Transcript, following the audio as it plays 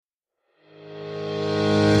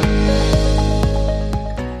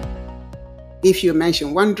If you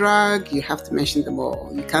mention one drug, you have to mention them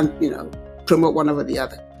all. You can't, promote one over the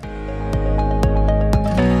other.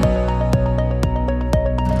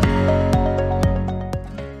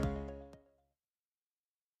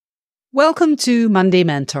 Welcome to Monday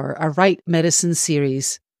Mentor, a Right Medicine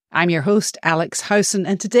series. I'm your host, Alex Howson,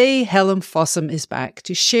 and today Helen Fossum is back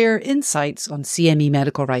to share insights on CME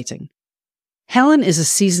medical writing. Helen is a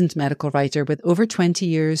seasoned medical writer with over 20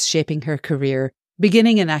 years shaping her career,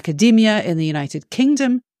 beginning in academia in the United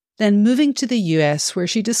Kingdom, then moving to the US where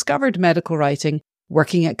she discovered medical writing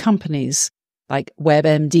working at companies like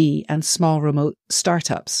WebMD and small remote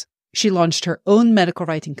startups. She launched her own medical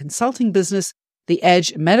writing consulting business, The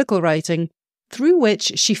Edge Medical Writing, through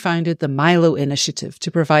which she founded the Milo Initiative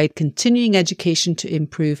to provide continuing education to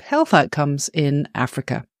improve health outcomes in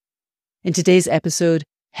Africa. In today's episode,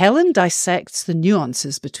 Helen dissects the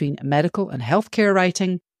nuances between medical and healthcare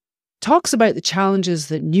writing, talks about the challenges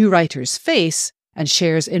that new writers face, and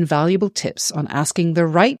shares invaluable tips on asking the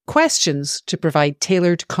right questions to provide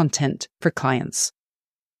tailored content for clients.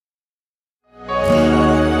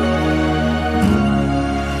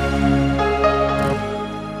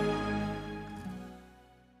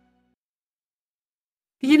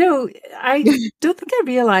 You know, I don't think I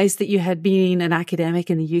realised that you had been an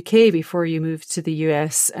academic in the UK before you moved to the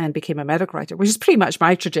US and became a medical writer, which is pretty much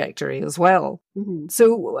my trajectory as well. Mm-hmm.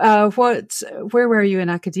 So where were you in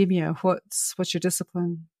academia? What's your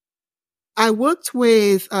discipline? I worked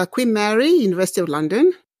with Queen Mary, University of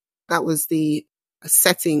London. That was the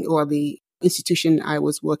setting or the institution I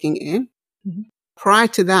was working in. Mm-hmm. Prior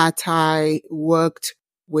to that, I worked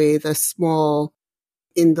with a small,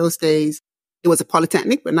 in those days, it was a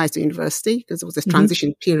polytechnic, but now it's a university because it was a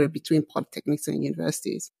transition period between polytechnics and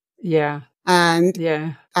universities. Yeah. And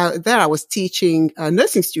there I was teaching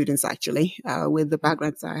nursing students, actually, with the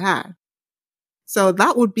backgrounds I had. So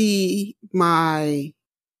that would be my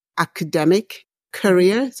academic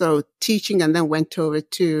career. So teaching, and then went over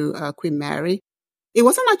to Queen Mary. It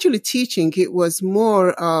wasn't actually teaching. It was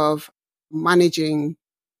more of managing.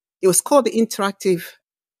 It was called the interactive.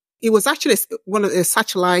 It was actually one of the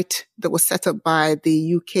satellite that was set up by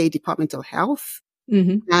the UK Department of Health.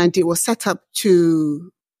 Mm-hmm. And it was set up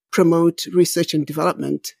to promote research and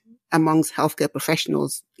development amongst healthcare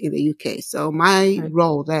professionals in the UK. So my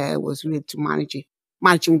role there was really to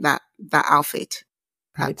managing that outfit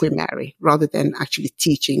at Queen Mary, rather than actually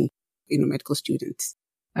teaching, medical students.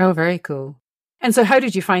 Oh, very cool. And so how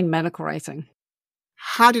did you find medical writing?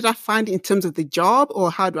 How did I find it in terms of the job,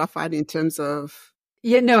 or how do I find it in terms of...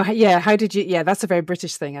 How did you, that's a very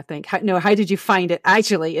British thing, I think. How did you find it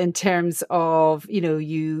actually in terms of,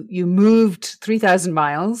 you moved 3,000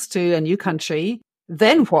 miles to a new country,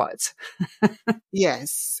 then what?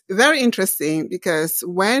 Yes, very interesting, because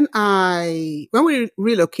when we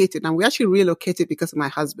relocated, and we actually relocated because of my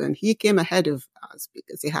husband, he came ahead of us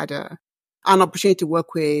because he had an opportunity to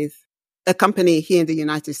work with a company here in the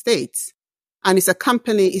United States. And it's a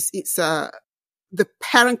company, it's the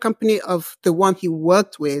parent company of the one he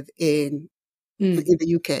worked with in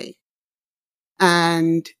the UK.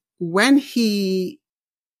 And when he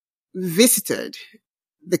visited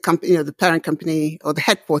the company, the parent company, or the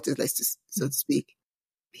headquarters, so to speak,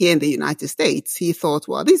 here in the United States, he thought,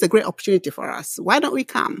 well, this is a great opportunity for us. Why don't we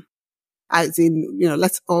come? As in,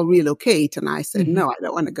 let's all relocate. And I said, no, I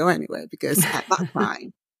don't want to go anywhere, because at that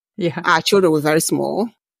time, our children were very small.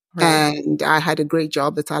 Right. And I had a great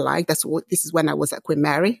job that I liked. This is when I was at Queen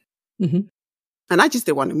Mary. Mm-hmm. And I just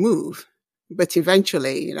didn't want to move. But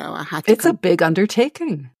eventually, I had to. It's a big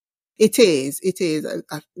undertaking. It is.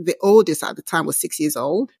 The oldest at the time was 6 years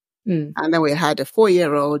old. Mm. And then we had a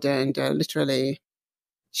 4-year-old, and literally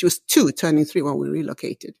she was 2, turning 3 when we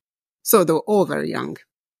relocated. So they were all very young.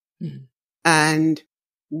 Mm. And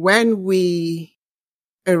when we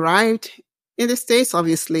arrived in the States,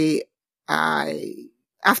 obviously,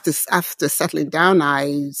 after settling down,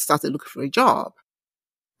 I started looking for a job.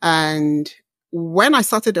 And when I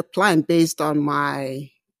started applying based on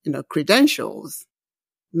my, credentials,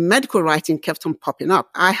 medical writing kept on popping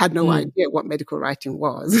up. I had no idea what medical writing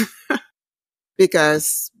was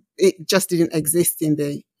because it just didn't exist in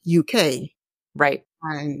the UK. Right.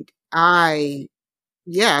 And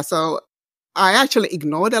so I actually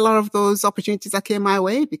ignored a lot of those opportunities that came my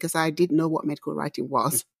way because I didn't know what medical writing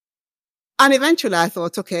was. And eventually I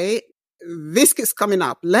thought, okay, this is coming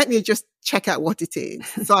up. Let me just check out what it is.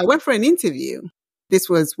 So I went for an interview. This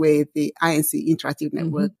was with the INC Interactive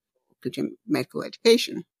Network for Medical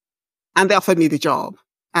Education. And they offered me the job.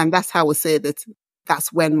 And that's how I would say that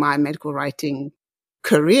that's when my medical writing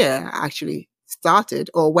career actually started,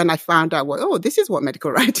 or when I found out, this is what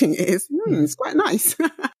medical writing is. It's quite nice.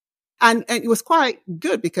 And it was quite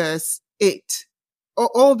good because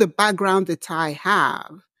all the background that I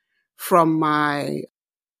have from my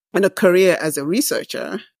career as a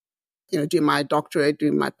researcher, doing my doctorate,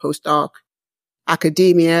 doing my postdoc,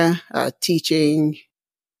 academia, teaching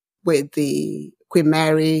with the Queen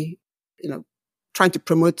Mary, trying to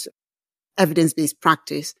promote evidence-based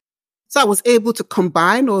practice. So I was able to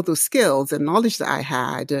combine all those skills and knowledge that I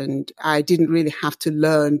had, and I didn't really have to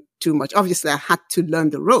learn too much. Obviously, I had to learn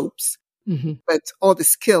the ropes, but all the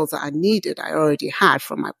skills that I needed, I already had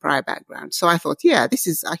from my prior background. So I thought, yeah, this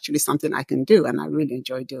is actually something I can do, and I really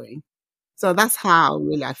enjoy doing. So that's how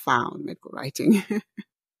really I found medical writing.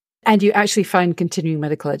 And you actually found continuing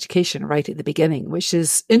medical education right at the beginning, which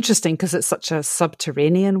is interesting because it's such a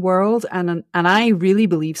subterranean world. And I really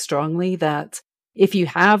believe strongly that if you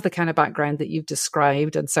have the kind of background that you've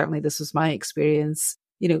described, and certainly this was my experience,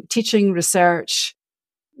 teaching, research,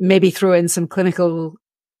 maybe throw in some clinical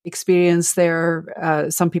experience there.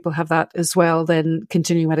 Some people have that as well. Then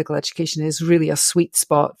continuing medical education is really a sweet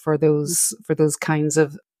spot for those kinds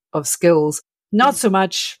of skills. Not so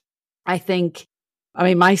much, I think. I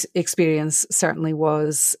mean, my experience certainly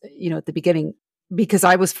was, at the beginning, because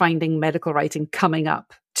I was finding medical writing coming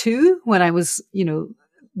up too when I was,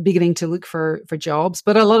 beginning to look for jobs.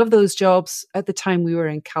 But a lot of those jobs at the time we were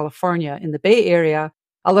in California, in the Bay Area,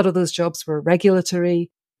 a lot of those jobs were regulatory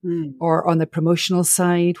or on the promotional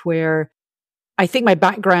side, where I think my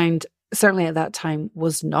background, certainly at that time,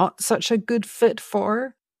 was not such a good fit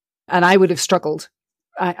for. And I would have struggled,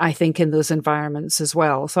 I think, in those environments as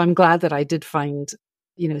well. So I'm glad that I did find,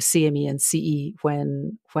 CME and CE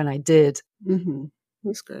when I did. Mm-hmm.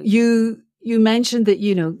 That's great. You mentioned that,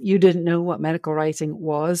 you didn't know what medical writing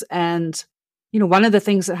was. And, one of the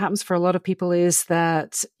things that happens for a lot of people is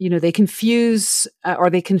that, they confuse or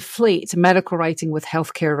they conflate medical writing with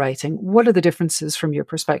healthcare writing. What are the differences from your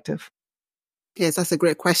perspective? Yes, that's a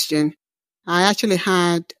great question. I actually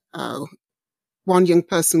had one young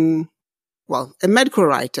person, a medical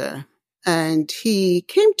writer, and he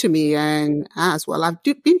came to me and asked, well, I've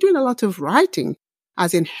been doing a lot of writing,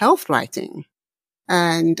 as in health writing,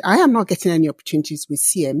 and I am not getting any opportunities with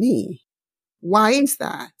CME. Why is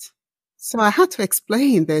that? So I had to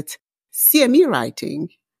explain that CME writing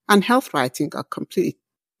and health writing are completely,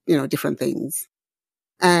 different things.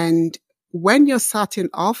 And when you're starting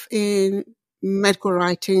off in medical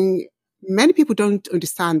writing, many people don't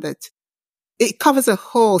understand that it covers a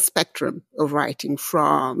whole spectrum of writing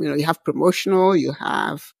from, you have promotional, you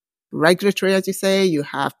have regulatory, as you say, you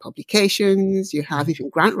have publications, you have even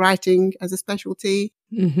grant writing as a specialty.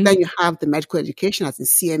 Mm-hmm. Then you have the medical education as in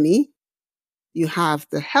CME. You have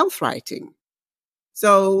the health writing.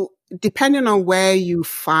 So depending on where you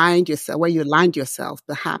find yourself, where you land yourself,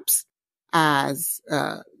 perhaps as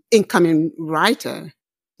incoming writer,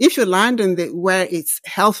 if you land in where it's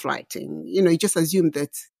health writing, you just assume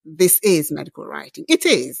that this is medical writing. It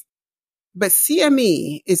is. But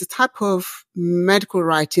CME is a type of medical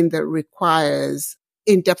writing that requires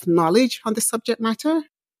in-depth knowledge on the subject matter.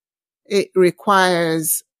 It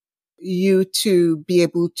requires you to be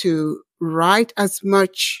able to write as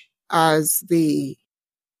much as the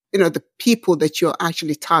people that you're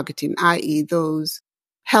actually targeting, i.e. those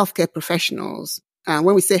healthcare professionals. And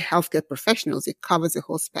when we say healthcare professionals, it covers the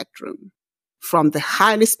whole spectrum from the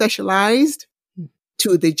highly specialized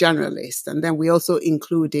to the generalist. And then we're also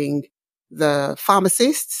including the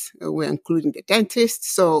pharmacists, we're including the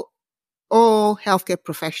dentists. So all healthcare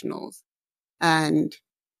professionals. And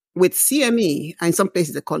with CME, and in some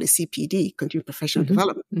places they call it CPD, continuing professional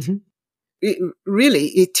development. Mm-hmm.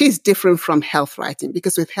 It is different from health writing,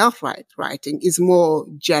 because with health writing is more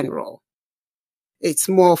general. It's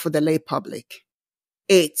more for the lay public.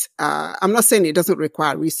 I'm not saying it doesn't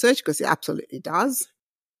require research, because it absolutely does.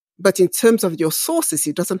 But in terms of your sources,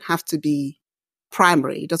 it doesn't have to be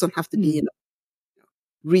primary. It doesn't have to be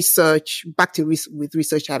research, backed with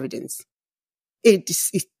research evidence.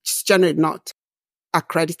 It's generally not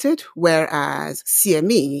accredited, whereas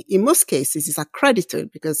CME, in most cases, is accredited,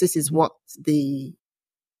 because this is what the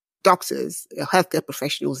doctors, healthcare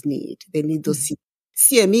professionals need. They need those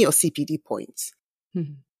CME or CPD points.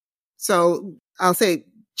 Mm-hmm. So I'll say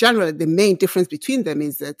generally the main difference between them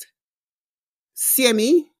is that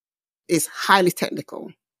CME is highly technical,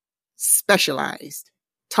 specialized,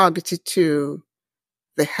 targeted to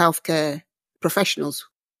the healthcare professionals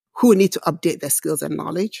who need to update their skills and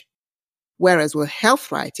knowledge. Whereas with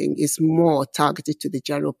health writing is more targeted to the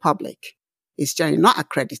general public. It's generally not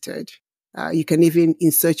accredited. You can even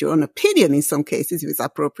insert your own opinion in some cases if it's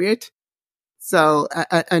appropriate. So,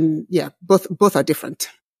 both are different.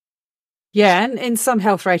 Yeah, and in some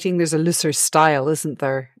health writing, there's a looser style, isn't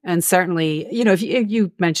there? And certainly, if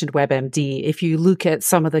you mentioned WebMD, if you look at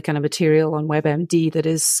some of the kind of material on WebMD that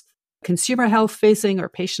is consumer health facing or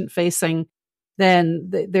patient facing, then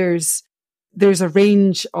there's a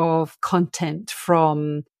range of content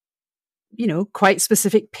from, quite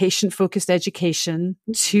specific patient focused education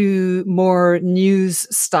to more news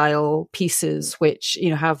style pieces, which,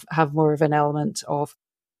 have more of an element of,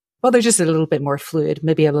 well, they're just a little bit more fluid,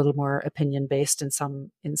 maybe a little more opinion based in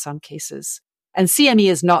some cases. And CME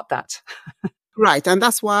is not that. Right. And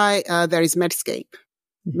that's why there is Medscape.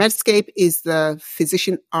 Medscape is the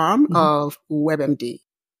physician arm of WebMD.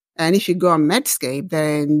 And if you go on Medscape,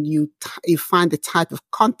 then you find the type of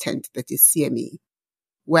content that is CME,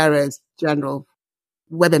 whereas general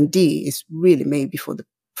WebMD is really made for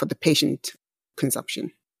the patient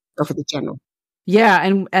consumption or for the general. Yeah,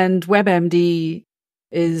 and WebMD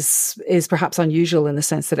is perhaps unusual in the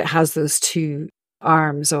sense that it has those two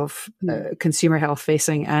arms of consumer health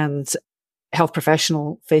facing and health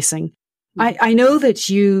professional facing. I know that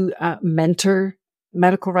you mentor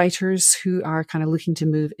medical writers who are kind of looking to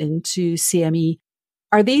move into CME.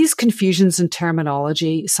 Are these confusions in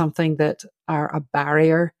terminology something that are a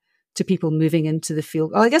barrier to people moving into the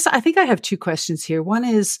field? Well, I think I have two questions here. One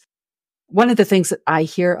is, one of the things that I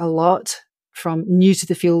hear a lot from new to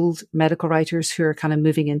the field medical writers who are kind of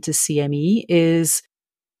moving into CME is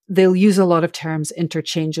they'll use a lot of terms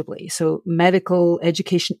interchangeably. So medical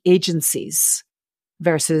education agencies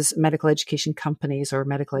versus medical education companies or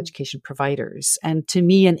medical education providers. And to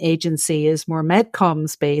me, an agency is more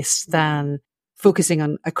medcoms based than focusing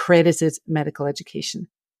on accredited medical education.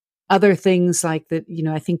 Other things like that,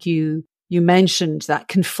 I think you mentioned that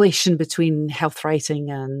conflation between health writing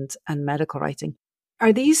and medical writing.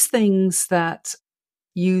 Are these things that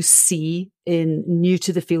you see in new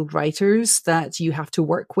to the field writers that you have to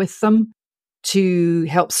work with them to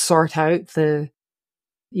help sort out the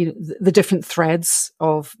different threads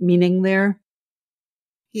of meaning there?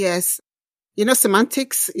 Yes.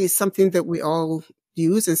 Semantics is something that we all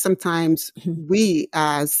use, and sometimes we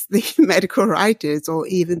as the medical writers or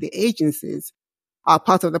even the agencies are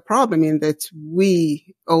part of the problem in that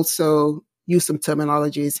we also use some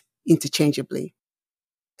terminologies interchangeably.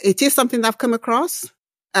 It is something that I've come across,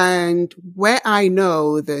 and where I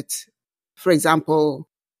know that, for example,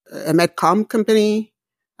 a medcom company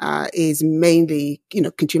is mainly,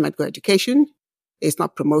 consumer medical education. It's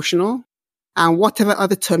not promotional. And whatever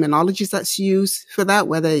other terminologies that's used for that,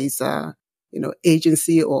 whether it's,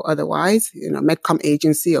 agency or otherwise, medcom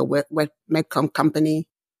agency or medcom company,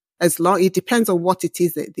 it depends on what it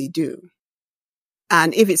is that they do.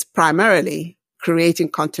 And if it's primarily creating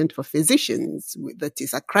content for physicians that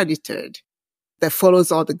is accredited, that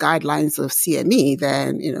follows all the guidelines of CME,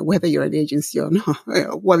 then, whether you're an agency or not,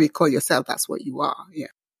 what you call yourself, that's what you are. Yeah.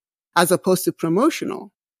 As opposed to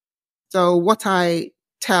promotional. So what I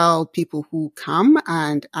tell people who come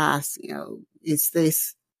and ask, is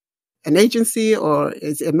this an agency or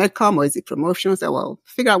is it a medcom or is it promotional? So, well,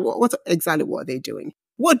 figure out what exactly what they're doing.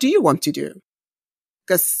 What do you want to do?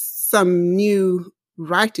 Because some new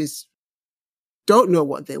writers don't know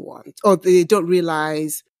what they want, or they don't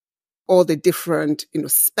realize all the different,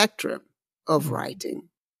 spectrum of writing.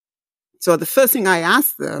 So the first thing I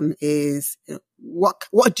ask them is,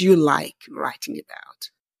 what do you like writing about?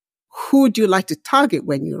 Who do you like to target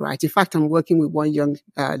when you write? In fact, I'm working with one young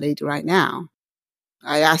lady right now.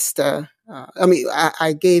 I asked her,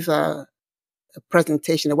 I gave a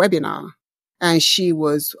presentation, a webinar, and she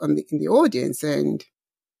was in the audience, and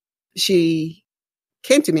she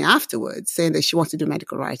came to me afterwards saying that she wants to do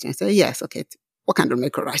medical writing. I said, yes, okay. What kind of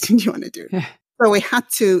medical writing do you want to do? Yeah. So we had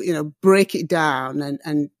to, break it down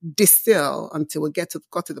and distill until we got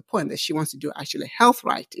to the point that she wants to do actually health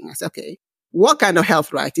writing. I said, okay, what kind of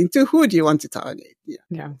health writing? To who do you want to target?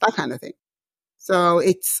 Yeah. That kind of thing. So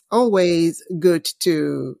it's always good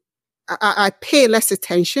to, I pay less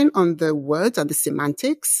attention on the words and the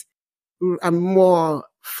semantics. I'm more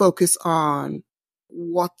focused on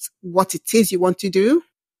what it is you want to do.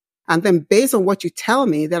 And then based on what you tell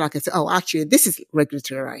me, then I can say, oh, actually, this is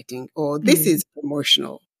regulatory writing, or this is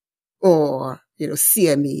promotional, or,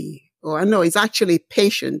 CME, or I know it's actually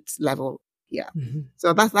patient level. Yeah. Mm-hmm.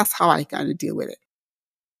 So that's how I kind of deal with it.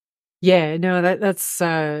 Yeah, no, that's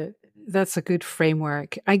a good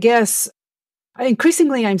framework. I guess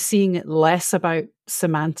increasingly I'm seeing it less about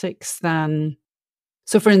semantics than,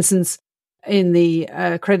 so for instance, in the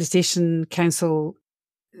Accreditation Council,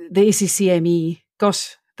 the ACCME,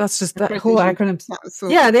 gosh, that's just that whole acronym. So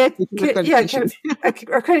yeah, Accreditation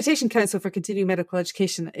Council for Continuing Medical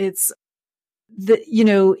Education. It's the,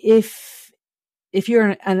 if if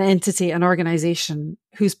you're an entity, an organization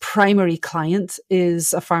whose primary client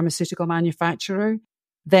is a pharmaceutical manufacturer,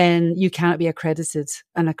 then you cannot be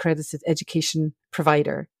an accredited education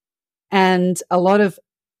provider. And a lot of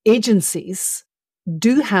agencies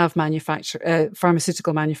do have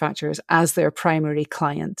pharmaceutical manufacturers as their primary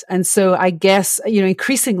client. And so I guess,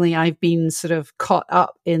 increasingly I've been sort of caught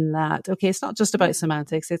up in that. Okay, it's not just about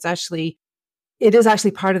semantics. It is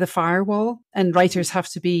actually part of the firewall, and writers have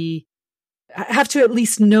to at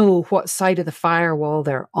least know what side of the firewall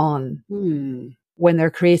they're on when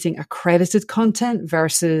they're creating accredited content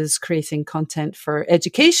versus creating content for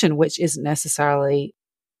education, which isn't necessarily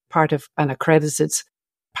part of an accredited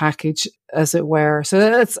package, as it were.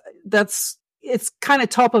 So it's kind of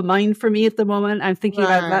top of mind for me at the moment. I'm thinking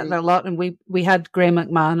about that a lot. And we had Graham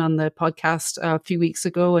McMahon on the podcast a few weeks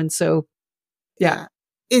ago. And so, yeah.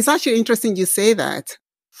 It's actually interesting you say that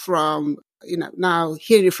from, now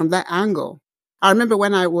hearing it from that angle. I remember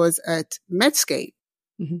when I was at Medscape,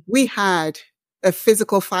 we had a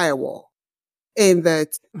physical firewall in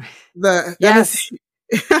that yes,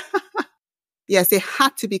 it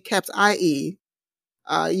had to be kept, i.e.,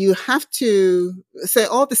 you have to say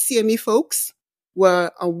all the CME folks were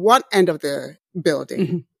on one end of the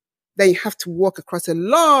building. Then you have to walk across a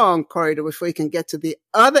long corridor before you can get to the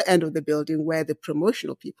other end of the building where the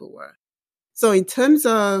promotional people were. So in terms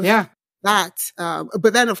of that,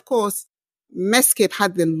 but then of course, Medscape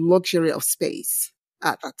had the luxury of space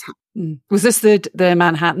at that time. Was this the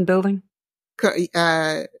Manhattan building?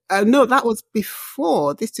 No, that was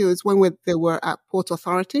before. This was when they were at Port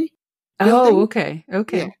Authority building. Oh, okay.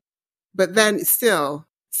 Yeah. But then still,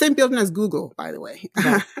 same building as Google, by the way.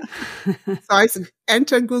 Yeah. So I used to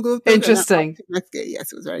enter Google. Interesting.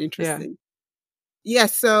 Yes, it was very interesting. Yeah.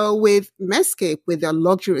 So with Medscape, with their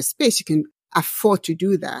luxury space, you can afford to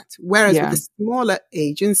do that. Whereas with a smaller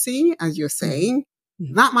agency, as you're saying,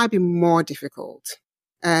 that might be more difficult.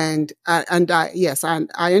 And I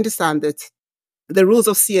understand that the rules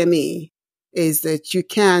of CME is that you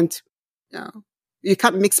can't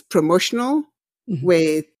mix promotional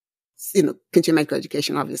with, continuing medical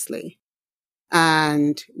education, obviously.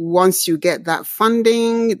 And once you get that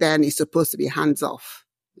funding, then it's supposed to be hands off,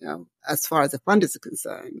 as far as the funders are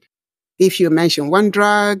concerned. If you mention one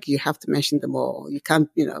drug, you have to mention them all. You can't,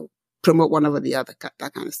 promote one over the other,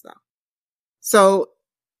 that kind of stuff. So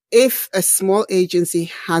if a small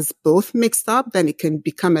agency has both mixed up, then it can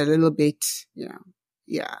become a little bit,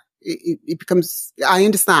 it becomes, I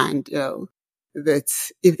understand, that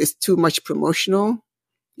if there's too much promotional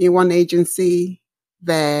in one agency,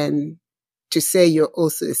 then to say you're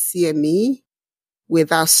also a CME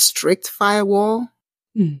without strict firewall,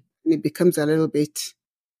 it becomes a little bit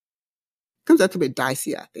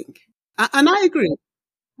dicey, I think. And I agree.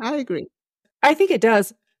 I think it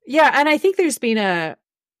does. Yeah. And I think there's been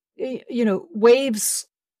waves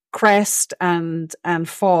crest and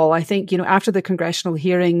fall. I think, after the congressional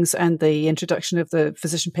hearings and the introduction of the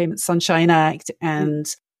Physician Payment Sunshine Act and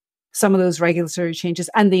some of those regulatory changes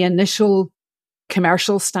and the initial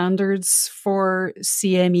commercial standards for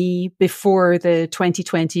CME before the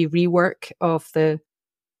 2020 rework of the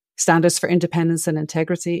standards for independence and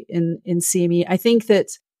integrity in CME. I think that,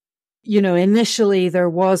 initially there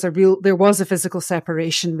was a physical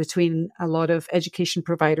separation between a lot of education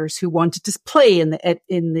providers who wanted to play in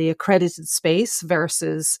the accredited space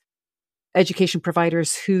versus education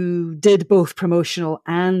providers who did both promotional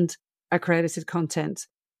and accredited content.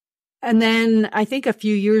 And then I think a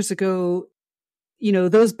few years ago,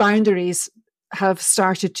 those boundaries have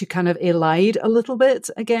started to kind of elide a little bit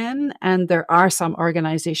again. And there are some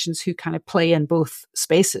organizations who kind of play in both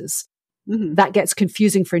spaces. That gets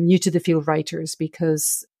confusing for new to the field writers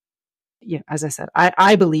because, as I said,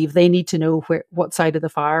 I believe they need to know what side of the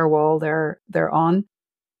firewall they're on.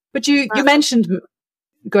 But you mentioned,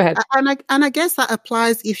 go ahead. And I guess that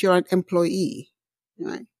applies if you're an employee,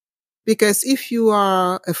 right? Because if you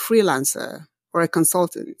are a freelancer or a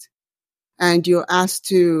consultant and you're asked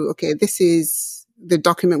to, okay, this is the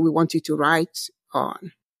document we want you to write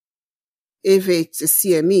on. If it's a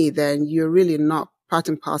CME, then you're really not part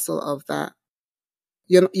and parcel of that.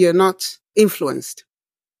 You're not influenced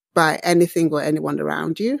by anything or anyone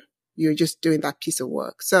around you. You're just doing that piece of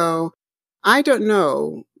work. So I don't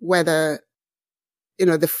know whether,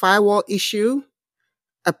 the firewall issue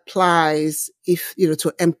applies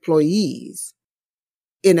to employees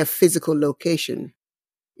in a physical location,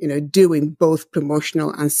 doing both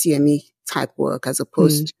promotional and CME type work as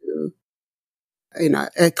opposed to,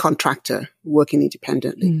 a contractor working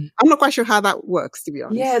independently. I'm not quite sure how that works, to be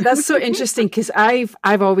honest. Yeah, that's so interesting because I've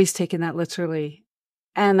always taken that literally.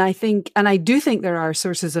 And I do think there are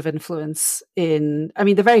sources of influence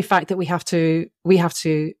the very fact that we have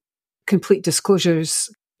to complete disclosures,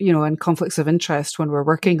 and conflicts of interest when we're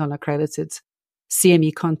working on accredited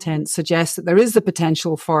CME content suggests that there is the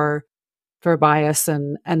potential for bias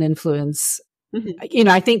and influence. Mm-hmm.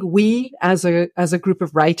 I think we as a group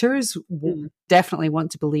of writers definitely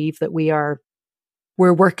want to believe that we're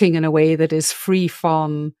working in a way that is free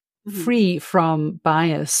from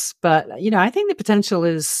bias. But, I think the potential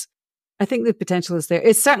is there.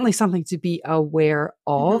 It's certainly something to be aware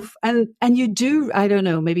of. And you do, I don't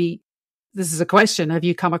know, maybe this is a question. Have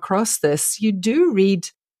you come across this? You do read,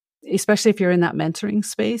 especially if you're in that mentoring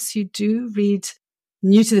space, you do read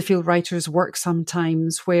new to the field writers' work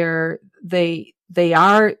sometimes where they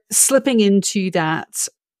are slipping into that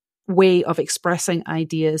way of expressing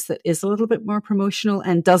ideas that is a little bit more promotional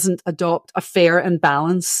and doesn't adopt a fair and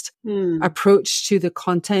balanced approach to the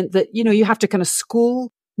content that, you have to kind of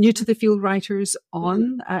school new to the field writers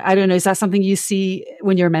on. I don't know. Is that something you see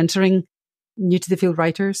when you're mentoring new to the field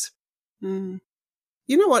writers? You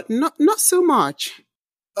know what? Not so much.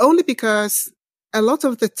 Only because a lot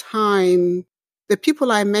of the time, the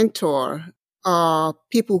people I mentor are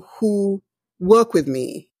people who work with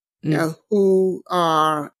me, who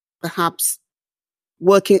are perhaps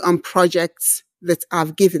working on projects that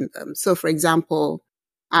I've given them. So, for example,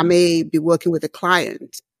 I may be working with a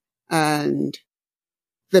client and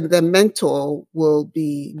the mentor will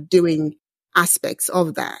be doing aspects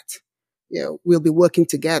of that. We'll be working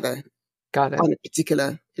together on a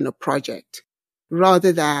particular, project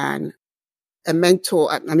rather than a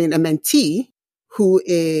mentee who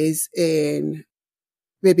is in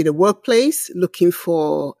maybe the workplace looking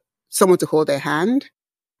for someone to hold their hand.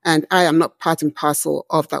 And I am not part and parcel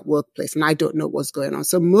of that workplace and I don't know what's going on.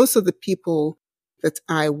 So most of the people that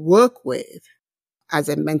I work with as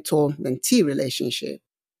a mentor-mentee relationship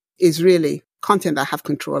is really content I have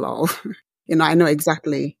control of. I know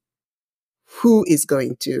exactly who is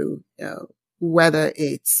going to, whether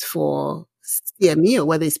it's for CME or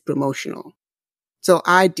whether it's promotional. So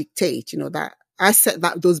I dictate, that I set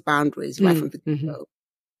those boundaries right from the get-go.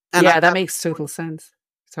 And that makes total sense.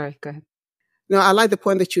 Sorry, go ahead. No, I like the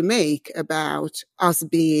point that you make about us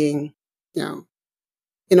being,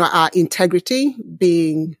 our integrity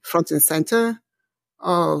being front and center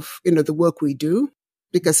of, the work we do.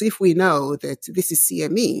 Because if we know that this is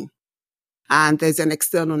CME and there's an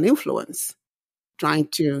external influence trying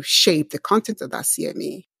to shape the content of that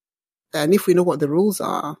CME, then if we know what the rules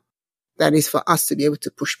are, then it's for us to be able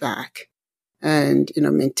to push back and,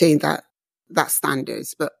 maintain that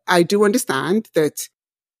standards. But I do understand that,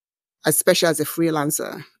 especially as a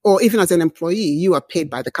freelancer or even as an employee, you are paid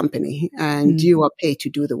by the company and you are paid to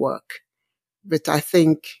do the work. But I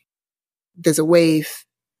think there's a way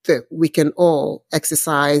that we can all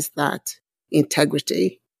exercise that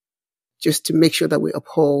integrity just to make sure that we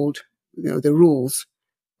uphold, the rules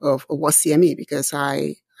of what CME, because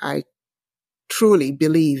I truly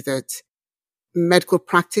believe that medical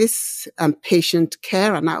practice and patient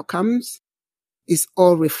care and outcomes is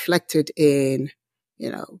all reflected in,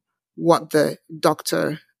 what the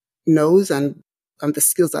doctor knows and the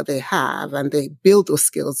skills that they have, and they build those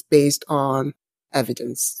skills based on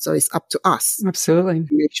evidence. So it's up to us. Absolutely. To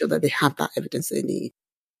make sure that they have that evidence they need.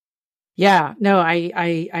 Yeah, no,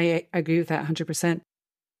 I agree with that 100%.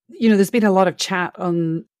 There's been a lot of chat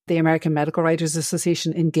on the American Medical Writers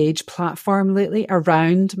Association Engage platform lately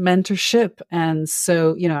around mentorship. And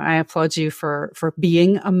so, I applaud you for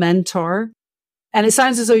being a mentor. And it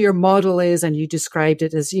sounds as though your model is, and you described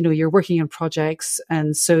it as, you're working on projects.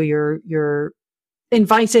 And so you're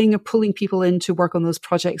inviting or pulling people in to work on those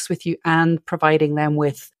projects with you and providing them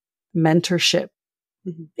with mentorship.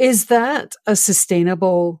 Mm-hmm. Is that a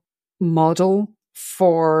sustainable model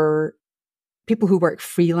for people who work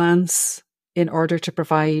freelance in order to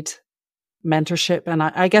provide mentorship? And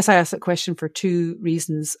I guess I asked that question for two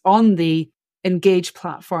reasons. On the Engage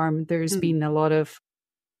platform, there's been a lot of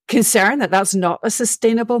concern that that's not a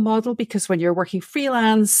sustainable model, because when you're working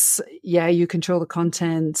freelance, you control the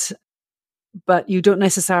content, but you don't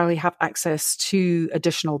necessarily have access to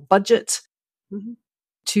additional budget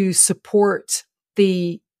to support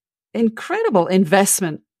the incredible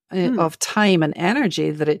investment of time and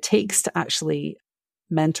energy that it takes to actually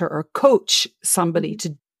mentor or coach somebody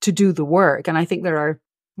to do the work. And I think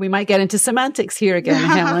we might get into semantics here again,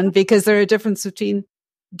 Helen, because there are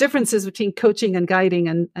differences between coaching and guiding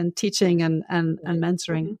and teaching and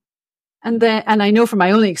mentoring. And I know from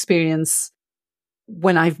my own experience,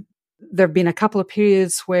 there have been a couple of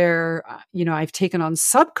periods where, I've taken on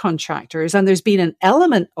subcontractors and there's been an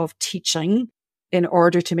element of teaching in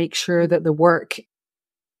order to make sure that the work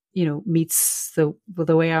meets the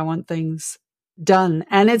way I want things done.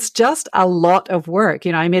 And it's just a lot of work.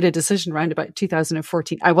 I made a decision around about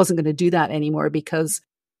 2014. I wasn't going to do that anymore because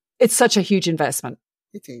it's such a huge investment.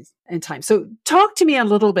 It is. In time. So talk to me a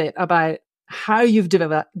little bit about how you've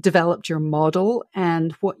developed your model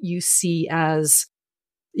and what you see as,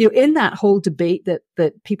 in that whole debate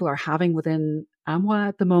that people are having within AMWA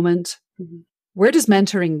at the moment. Mm-hmm. Where does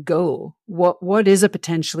mentoring go? What is a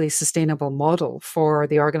potentially sustainable model for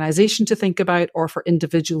the organization to think about, or for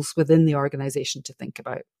individuals within the organization to think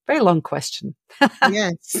about? Very long question.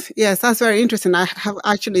 Yes, that's very interesting. I have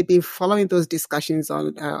actually been following those discussions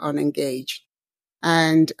on Engage,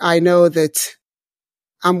 and I know that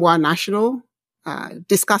AMWA National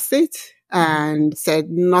discussed it and said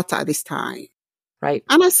not at this time. Right.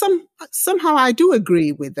 And somehow I do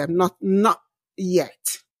agree with them, not yet.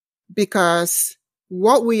 Because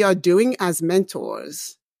what we are doing as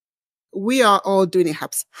mentors, we are all doing it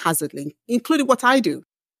haphazardly, including what I do.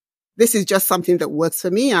 This is just something that works for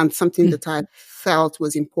me and something that I felt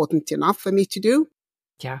was important enough for me to do.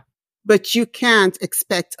 Yeah. But you can't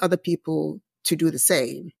expect other people to do the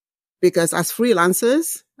same, because as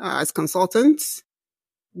freelancers, as consultants,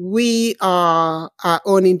 we are our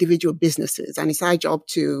own individual businesses, and it's our job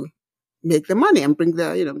to make the money and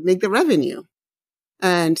make the revenue.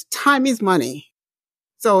 And time is money.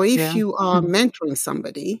 So if you are mentoring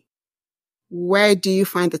somebody, where do you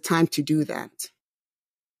find the time to do that?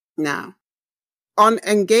 Now, on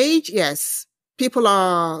Engage, yes, people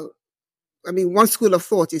are, one school of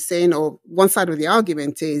thought is saying, or one side of the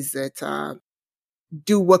argument is that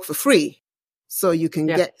do work for free so you can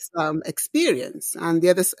get some experience. And the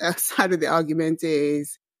other side of the argument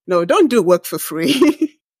is, no, don't do work for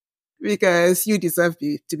free because you deserve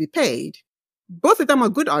to be paid. Both of them are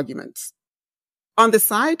good arguments. On the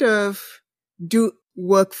side of do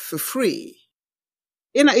work for free,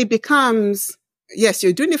 it becomes, yes,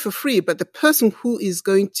 you're doing it for free, but the person who is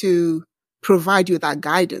going to provide you that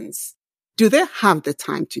guidance, do they have the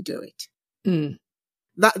time to do it? Mm.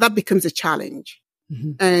 That becomes a challenge.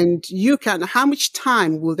 Mm-hmm. And how much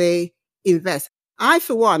time will they invest? I,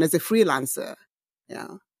 for one, as a freelancer,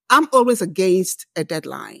 I'm always against a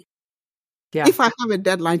deadline. Yeah. If I have a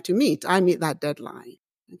deadline to meet, I meet that deadline.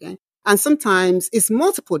 Okay. And sometimes it's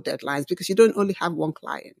multiple deadlines because you don't only have one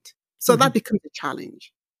client. So that becomes a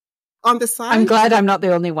challenge. On the side, I'm glad I'm not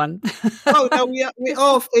the only one. Oh, no, we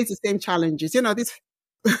all face the same challenges. This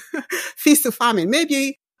feast to famine.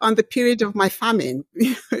 Maybe on the period of my famine,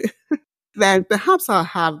 then perhaps I'll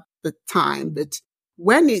have the time. But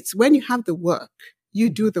when you have the work, you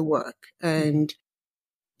do the work, and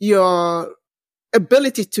your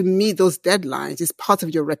ability to meet those deadlines is part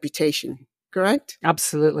of your reputation, correct?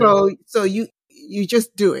 Absolutely. So you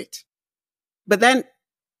just do it. But then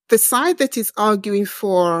the side that is arguing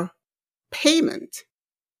for payment.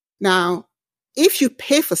 Now, if you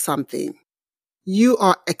pay for something, you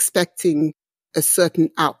are expecting a certain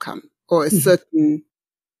outcome or a certain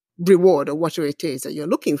reward or whatever it is that you're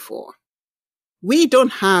looking for. We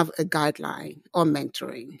don't have a guideline on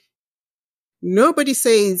mentoring. Nobody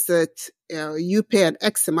says that you pay an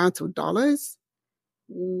X amount of dollars.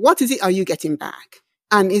 What is it are you getting back?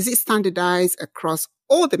 And is it standardized across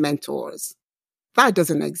all the mentors? That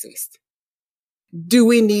doesn't exist. Do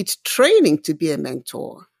we need training to be a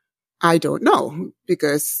mentor? I don't know,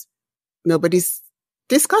 because nobody's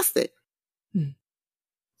discussed it.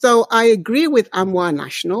 So I agree with AMWA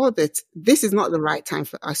National that this is not the right time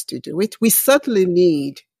for us to do it. We certainly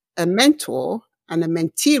need a mentor and a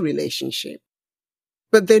mentee relationship.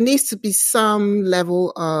 But there needs to be some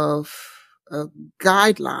level of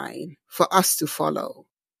guideline for us to follow.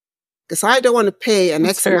 Because I don't want to pay an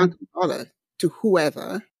X amount of dollars to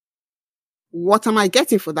whoever. What am I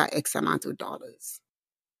getting for that X amount of dollars?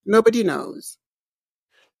 Nobody knows.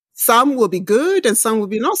 Some will be good and some will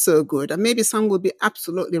be not so good. And maybe some will be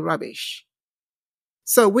absolutely rubbish.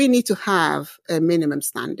 So we need to have a minimum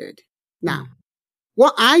standard. Now,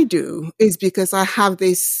 what I do is because I have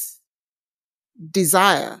this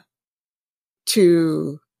desire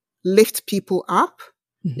to lift people up,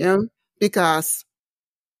 because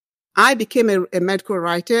I became a medical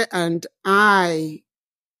writer, and I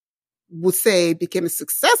would say became a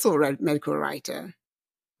successful medical writer,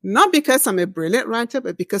 not because I'm a brilliant writer,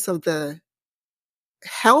 but because of the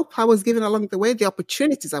help I was given along the way, the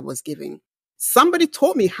opportunities I was given. Somebody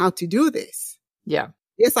taught me how to do this. Yeah.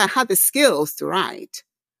 Yes, I had the skills to write,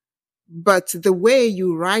 but the way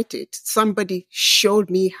you write it, somebody showed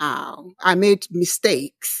me how. I made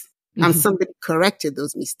mistakes and somebody corrected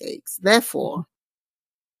those mistakes. Therefore,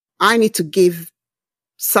 I need to give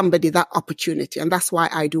somebody that opportunity. And that's why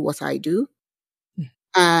I do what I do.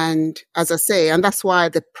 And as I say, and that's why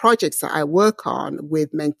the projects that I work on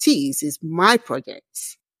with mentees is my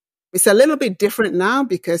projects. It's a little bit different now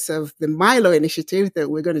because of the Milo initiative that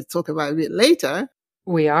we're going to talk about a bit later.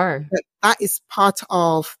 We are. But that is part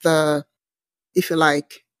of the, if you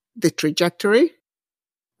like, the trajectory,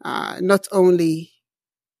 not only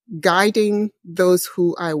guiding those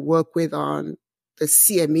who I work with on the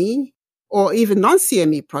CME or even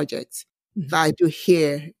non-CME projects that I do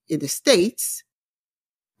here in the States,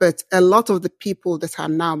 but a lot of the people that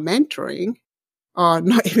I'm now mentoring are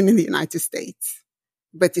not even in the United States,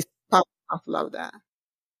 but it's part of that.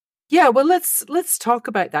 Yeah, well, let's talk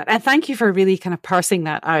about that. And thank you for really kind of parsing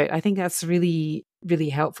that out. I think that's really, really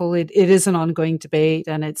helpful. It is an ongoing debate,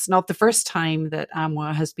 and it's not the first time that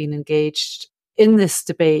AMWA has been engaged in this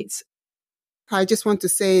debate. I just want to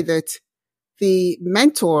say that the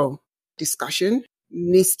mentor discussion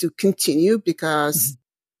needs to continue because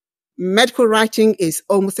medical writing is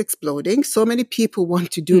almost exploding. So many people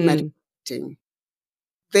want to do medical writing.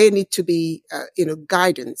 They need to be,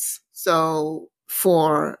 guidance. So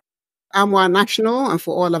for AMWA National and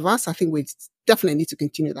for all of us, I think we definitely need to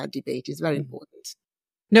continue that debate. It's very important.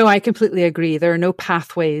 No, I completely agree. There are no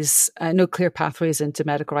pathways, no clear pathways into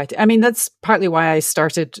medical writing. I mean, that's partly why I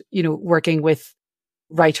started, working with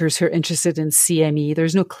writers who are interested in CME.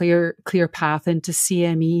 There's no clear path into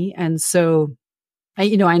CME. And so, I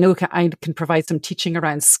know I can provide some teaching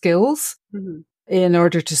around skills in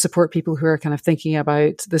order to support people who are kind of thinking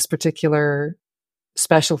about this particular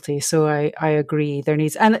specialty. So I agree. There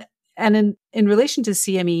needs, and in relation to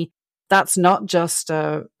CME, that's not just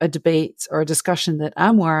a debate or a discussion that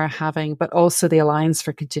AMWA are having, but also the Alliance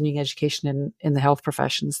for Continuing Education in the Health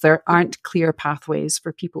Professions. There aren't clear pathways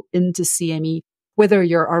for people into CME, whether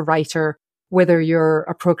you're a writer, whether you're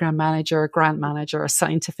a program manager, a grant manager, a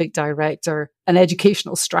scientific director, an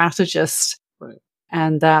educational strategist. Right.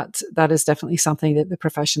 And that is definitely something that the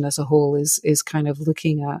profession as a whole is kind of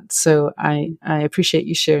looking at. So I appreciate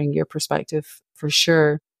you sharing your perspective for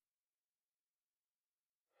sure.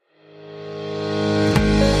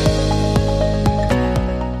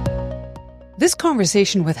 This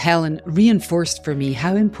conversation with Helen reinforced for me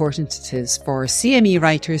how important it is for CME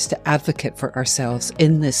writers to advocate for ourselves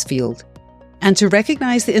in this field and to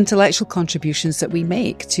recognise the intellectual contributions that we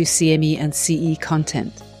make to CME and CE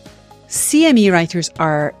content. CME writers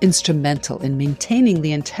are instrumental in maintaining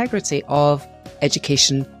the integrity of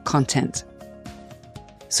education content.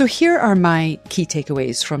 So here are my key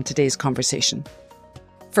takeaways from today's conversation.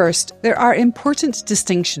 First, there are important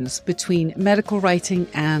distinctions between medical writing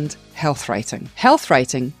and health writing. Health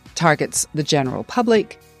writing targets the general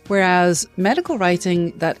public, whereas medical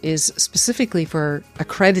writing that is specifically for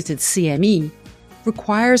accredited CME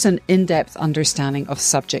requires an in-depth understanding of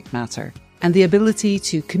subject matter and the ability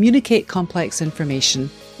to communicate complex information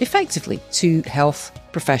effectively to health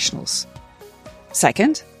professionals.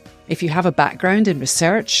 Second, if you have a background in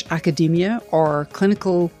research, academia, or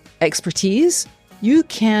clinical expertise, you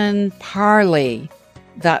can parlay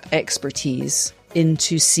that expertise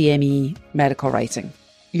into CME medical writing.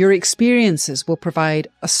 Your experiences will provide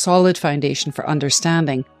a solid foundation for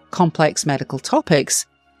understanding complex medical topics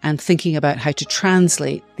and thinking about how to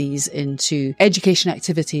translate these into education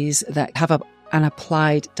activities that have an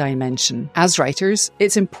applied dimension. As writers,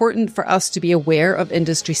 it's important for us to be aware of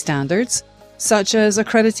industry standards, such as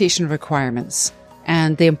accreditation requirements,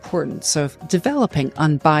 and the importance of developing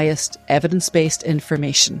unbiased, evidence-based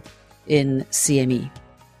information in CME.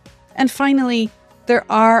 And finally, there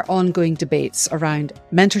are ongoing debates around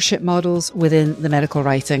mentorship models within the medical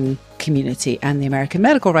writing community and the American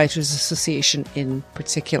Medical Writers Association in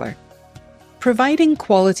particular. Providing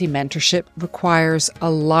quality mentorship requires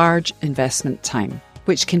a large investment time,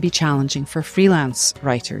 which can be challenging for freelance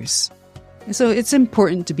writers. So it's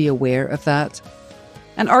important to be aware of that.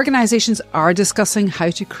 And organisations are discussing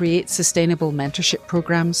how to create sustainable mentorship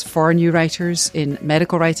programmes for new writers in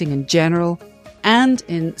medical writing in general and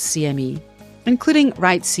in CME, including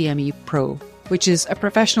Write CME Pro, which is a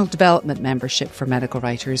professional development membership for medical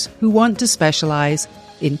writers who want to specialise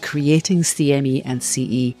in creating CME and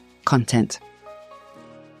CE content.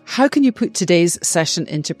 How can you put today's session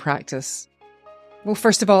into practice? Well,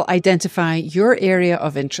 first of all, identify your area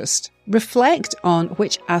of interest. Reflect on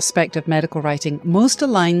which aspect of medical writing most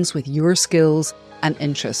aligns with your skills and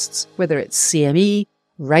interests, whether it's CME,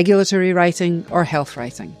 regulatory writing, or health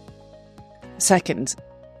writing. Second,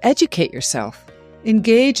 educate yourself.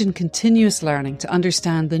 Engage in continuous learning to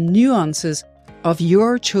understand the nuances of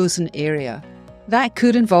your chosen area. That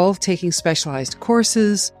could involve taking specialised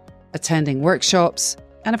courses, attending workshops,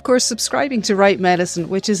 and of course, subscribing to Write Medicine,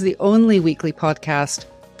 which is the only weekly podcast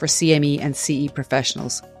for CME and CE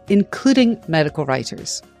professionals, including medical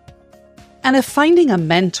writers. And if finding a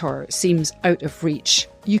mentor seems out of reach,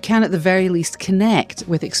 you can at the very least connect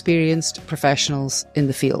with experienced professionals in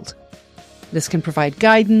the field. This can provide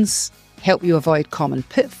guidance, help you avoid common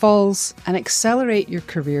pitfalls, and accelerate your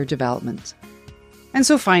career development. And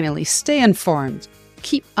so finally, stay informed.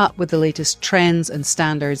 Keep up with the latest trends and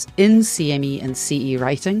standards in CME and CE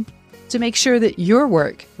writing to make sure that your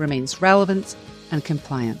work remains relevant and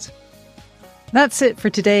compliant. That's it for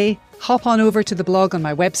today. Hop on over to the blog on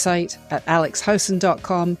my website at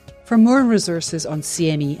alexhausen.com for more resources on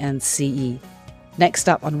CME and CE. Next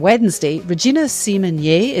up on Wednesday, Regina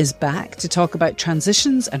Simonier is back to talk about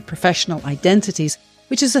transitions and professional identities,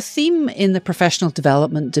 which is a theme in the professional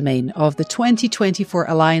development domain of the 2024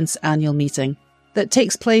 Alliance annual meeting that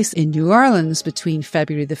takes place in New Orleans between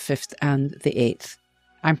February the 5th and the 8th.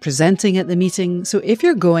 I'm presenting at the meeting, so if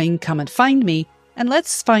you're going, come and find me, and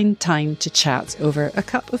let's find time to chat over a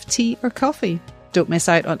cup of tea or coffee. Don't miss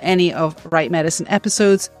out on any of Right Medicine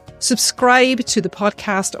episodes. Subscribe to the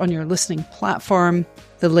podcast on your listening platform.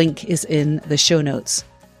 The link is in the show notes.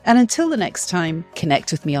 And until the next time,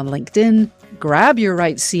 connect with me on LinkedIn, grab your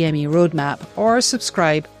Right CME roadmap, or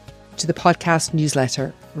subscribe to the podcast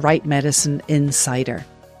newsletter, Right Medicine Insider.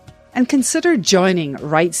 And consider joining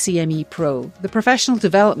Right CME Pro, the professional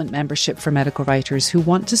development membership for medical writers who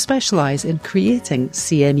want to specialise in creating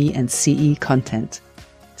CME and CE content.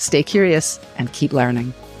 Stay curious and keep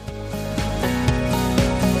learning.